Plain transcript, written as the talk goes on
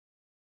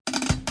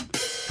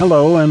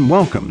Hello and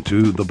welcome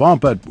to the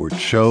Bob Edwards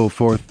Show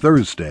for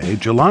Thursday,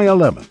 July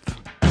 11th.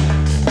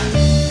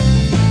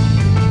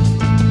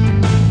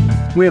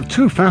 We have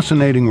two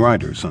fascinating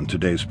writers on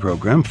today's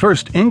program.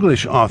 First,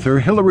 English author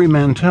Hilary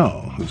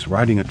Mantel, who's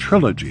writing a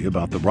trilogy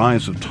about the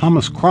rise of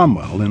Thomas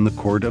Cromwell in the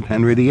court of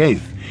Henry VIII.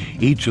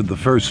 Each of the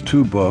first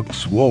two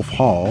books, Wolf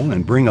Hall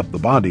and Bring Up the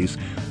Bodies,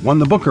 won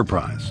the Booker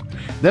Prize.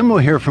 Then we'll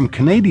hear from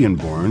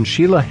Canadian-born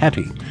Sheila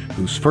Heti,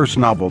 whose first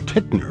novel,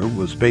 Tickner,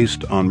 was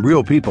based on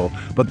real people,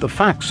 but the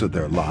facts of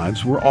their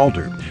lives were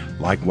altered.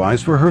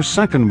 Likewise, for her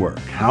second work,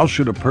 How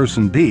Should a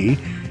Person Be?,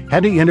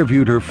 Heti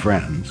interviewed her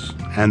friends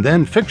and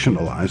then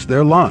fictionalized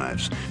their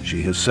lives.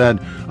 She has said,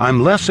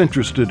 "I'm less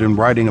interested in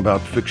writing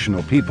about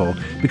fictional people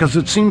because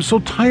it seems so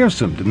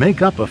tiresome to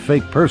make up a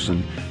fake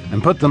person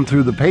and put them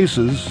through the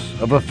paces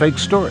of a fake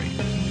story."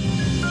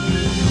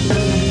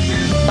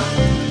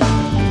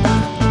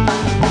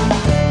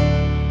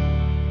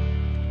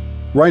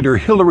 Writer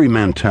Hilary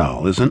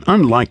Mantel is an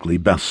unlikely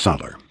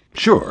bestseller.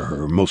 Sure,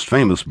 her most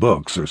famous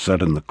books are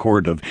set in the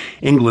court of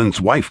England's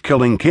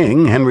wife-killing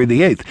king, Henry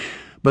VIII,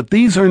 but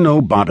these are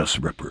no bodice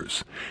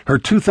rippers. Her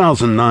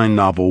 2009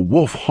 novel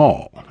Wolf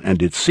Hall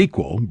and its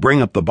sequel,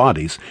 Bring Up the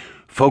Bodies,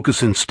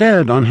 focus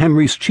instead on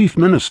Henry's chief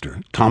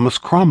minister, Thomas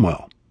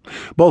Cromwell.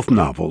 Both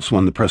novels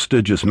won the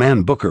prestigious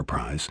Man Booker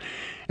Prize,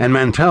 and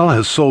Mantel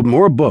has sold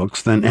more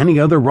books than any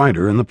other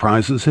writer in the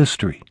prize's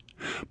history.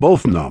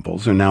 Both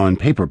novels are now in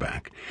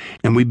paperback,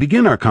 and we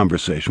begin our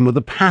conversation with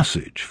a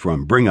passage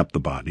from Bring Up the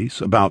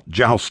Bodies about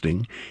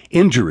jousting,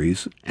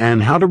 injuries,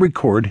 and how to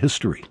record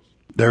history.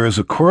 There is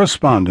a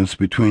correspondence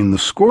between the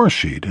score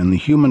sheet and the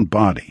human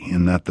body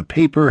in that the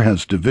paper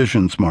has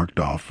divisions marked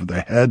off for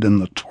the head and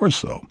the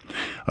torso.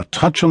 A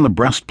touch on the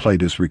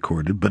breastplate is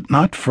recorded, but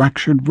not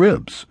fractured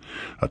ribs.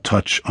 A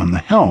touch on the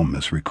helm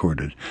is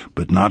recorded,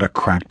 but not a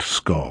cracked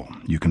skull.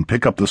 You can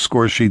pick up the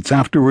score sheets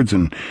afterwards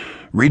and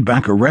read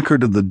back a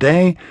record of the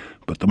day,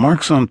 but the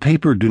marks on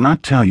paper do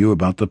not tell you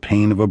about the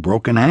pain of a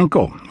broken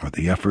ankle or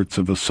the efforts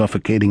of a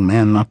suffocating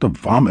man not to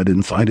vomit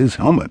inside his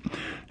helmet.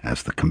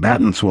 As the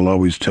combatants will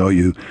always tell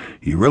you,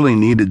 you really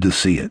needed to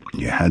see it.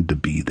 You had to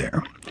be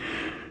there.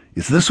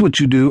 Is this what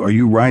you do? Are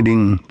you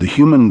writing the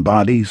human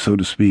body, so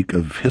to speak,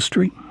 of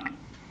history?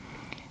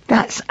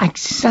 That's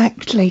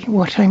exactly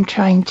what I'm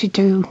trying to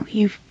do.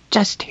 You've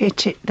just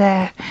hit it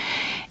there.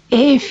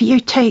 If you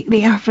take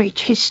the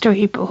average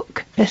history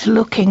book as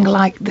looking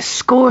like the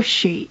score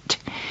sheet,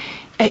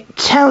 it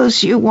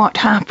tells you what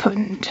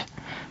happened,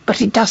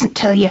 but it doesn't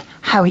tell you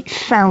how it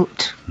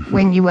felt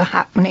when you were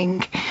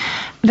happening.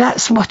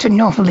 That's what a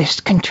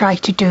novelist can try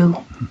to do.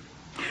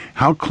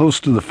 How close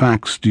to the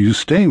facts do you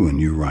stay when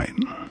you write?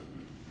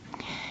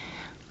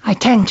 I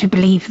tend to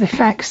believe the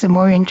facts are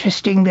more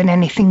interesting than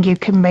anything you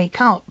can make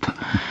up.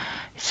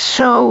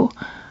 So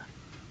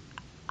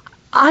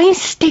I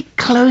stick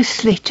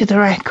closely to the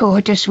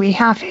record as we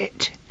have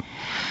it.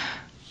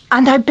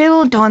 And I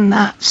build on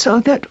that so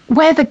that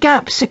where the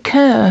gaps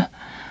occur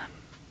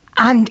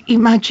and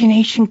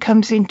imagination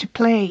comes into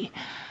play,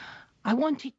 I want it